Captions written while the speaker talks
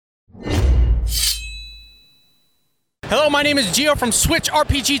Hello, my name is Gio from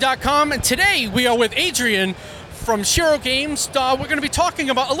SwitchRPG.com, and today we are with Adrian from Shiro Games. We're going to be talking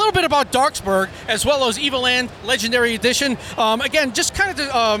about a little bit about Darksburg as well as Evoland Legendary Edition. Again, just kind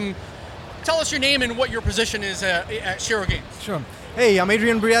of tell us your name and what your position is at Shiro Games. Sure. Hey, I'm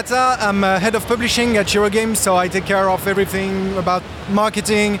Adrian Briata. I'm head of publishing at Shiro Games, so I take care of everything about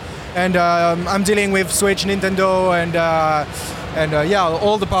marketing, and I'm dealing with Switch, Nintendo, and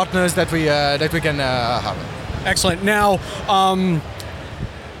all the partners that we can have. Excellent. Now,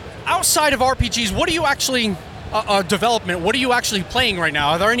 outside of RPGs, what are you actually development? What are you actually playing right now?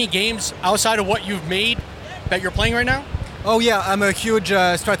 Are there any games outside of what you've made that you're playing right now? Oh yeah, I'm a huge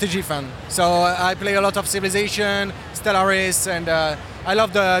strategy fan. So I play a lot of Civilization, Stellaris, and I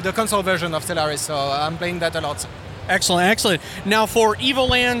love the console version of Stellaris. So I'm playing that a lot. Excellent, excellent. Now for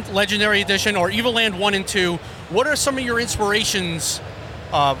Evoland Legendary Edition or Evoland 1 and 2, what are some of your inspirations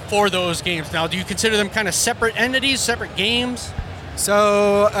for those games? Now, do you consider them kind of separate entities, separate games?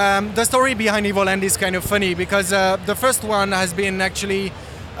 So the story behind Evoland is kind of funny because the first one has been actually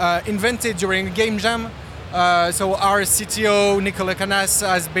invented during a game jam. So our CTO, Nicola Canas,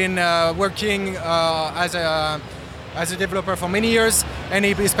 has been working as a developer for many years, and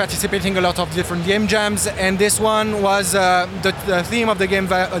he is participating a lot of different game jams. And this one was the theme of the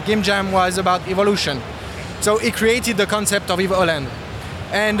game jam was about evolution. So he created the concept of Evoland.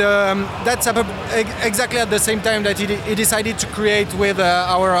 And that's exactly at the same time that he decided to create with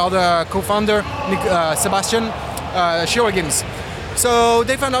our other co-founder, Sebastian, Shiro Games. So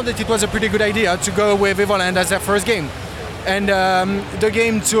they found out that it was a pretty good idea to go with Evoland as their first game. And the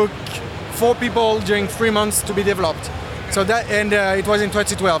game took 4 people during 3 months to be developed. So it was in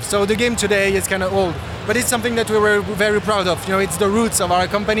 2012. So the game today is kind of old, but it's something that we were very proud of. You know, it's the roots of our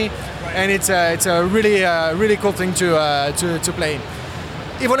company, and it's a really cool thing to play.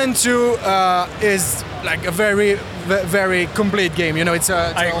 Evoland 2 is like a very complete game. You know, it's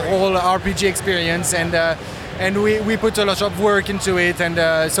a whole RPG experience, and we put a lot of work into it, and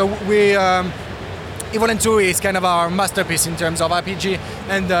so Evoland 2 is kind of our masterpiece in terms of RPG,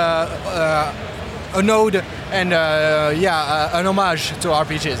 and a node and an homage to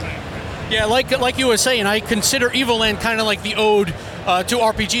RPGs. Yeah, like you were saying, I consider Evoland kind of like the ode to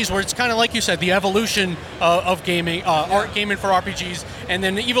RPGs, where it's kind of like you said, the evolution of gaming, art gaming for RPGs, and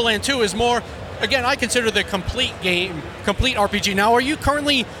then Evoland 2 is more, again, I consider the complete game, complete RPG. Now, are you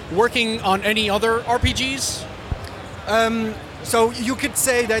currently working on any other RPGs? So you could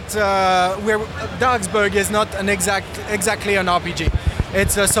say that Darksburg is not exactly an RPG.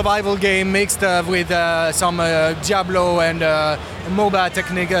 It's a survival game mixed with some Diablo and MOBA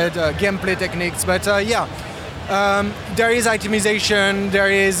gameplay techniques. But there is itemization.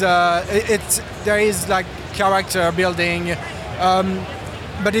 There is like character building.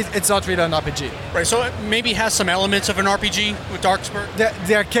 But it's not really an RPG. Right, so it maybe has some elements of an RPG with Darksburg?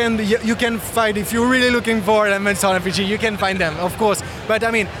 There can be, you can find, if you're really looking for elements of RPG, you can find them, of course. But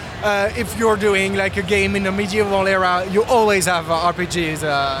I mean, if you're doing like a game in the medieval era, you always have RPGs.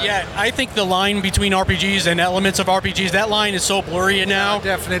 Yeah, I think the line between RPGs and elements of RPGs, that line is so blurry now.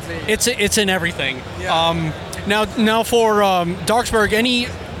 Yeah, definitely. It's in everything. Yeah. Now for Darksburg,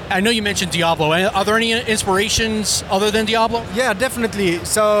 I know you mentioned Diablo. Are there any inspirations other than Diablo? Yeah, definitely.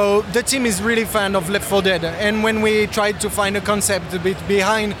 So the team is really fan of Left 4 Dead, and when we tried to find a concept a bit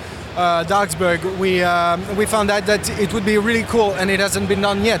behind Darksburg, we found out that it would be really cool, and it hasn't been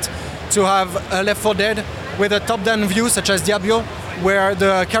done yet, to have a Left 4 Dead with a top-down view such as Diablo, where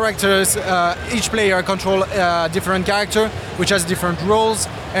the characters, each player control a different character, which has different roles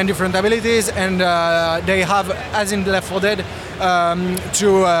and different abilities, and they have, as in Left 4 Dead,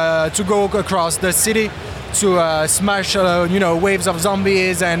 to go across the city to smash waves of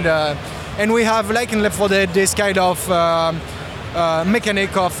zombies, and we have, like in Left 4 Dead, this kind of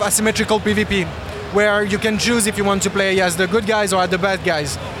mechanic of asymmetrical PvP, where you can choose if you want to play as the good guys or as the bad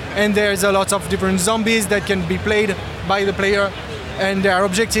guys, and there's a lot of different zombies that can be played by the player, and their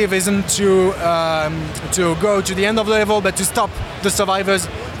objective isn't to go to the end of the level, but to stop the survivors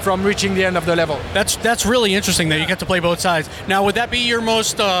from reaching the end of the level. That's really interesting that you get to play both sides. Now, would that be your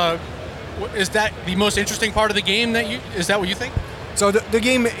most? Is that the most interesting part of the game? Is that what you think? So the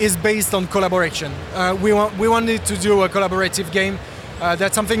game is based on collaboration. We wanted to do a collaborative game.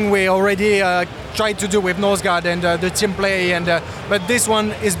 That's something we already tried to do with Northgard and the team play, but this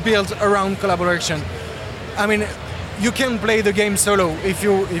one is built around collaboration. I mean, you can play the game solo if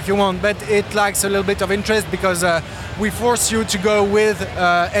you want, but it lacks a little bit of interest because we force you to go with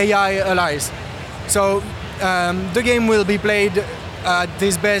AI allies. So the game will be played at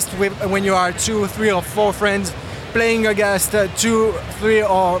its best when you are 2, 3, or 4 friends playing against 2, 3,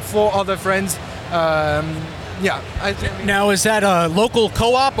 or 4 other friends. Yeah. Now, is that a local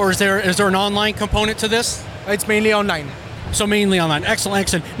co-op, or is there an online component to this? It's mainly online. So mainly online. Excellent,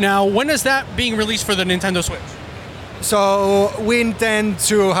 excellent. Now, when is that being released for the Nintendo Switch? So we intend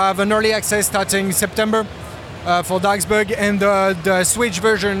to have an early access starting September for Darksburg, and the Switch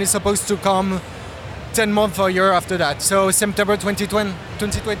version is supposed to come 10 months or a year after that. So September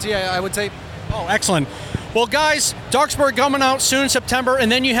 2020, I would say. Oh, excellent. Well, guys, Darksburg coming out soon, September,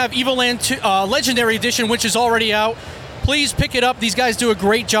 and then you have Evoland 2, Legendary Edition, which is already out. Please pick it up. These guys do a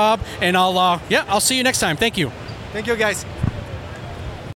great job, and I'll see you next time. Thank you. Thank you, guys.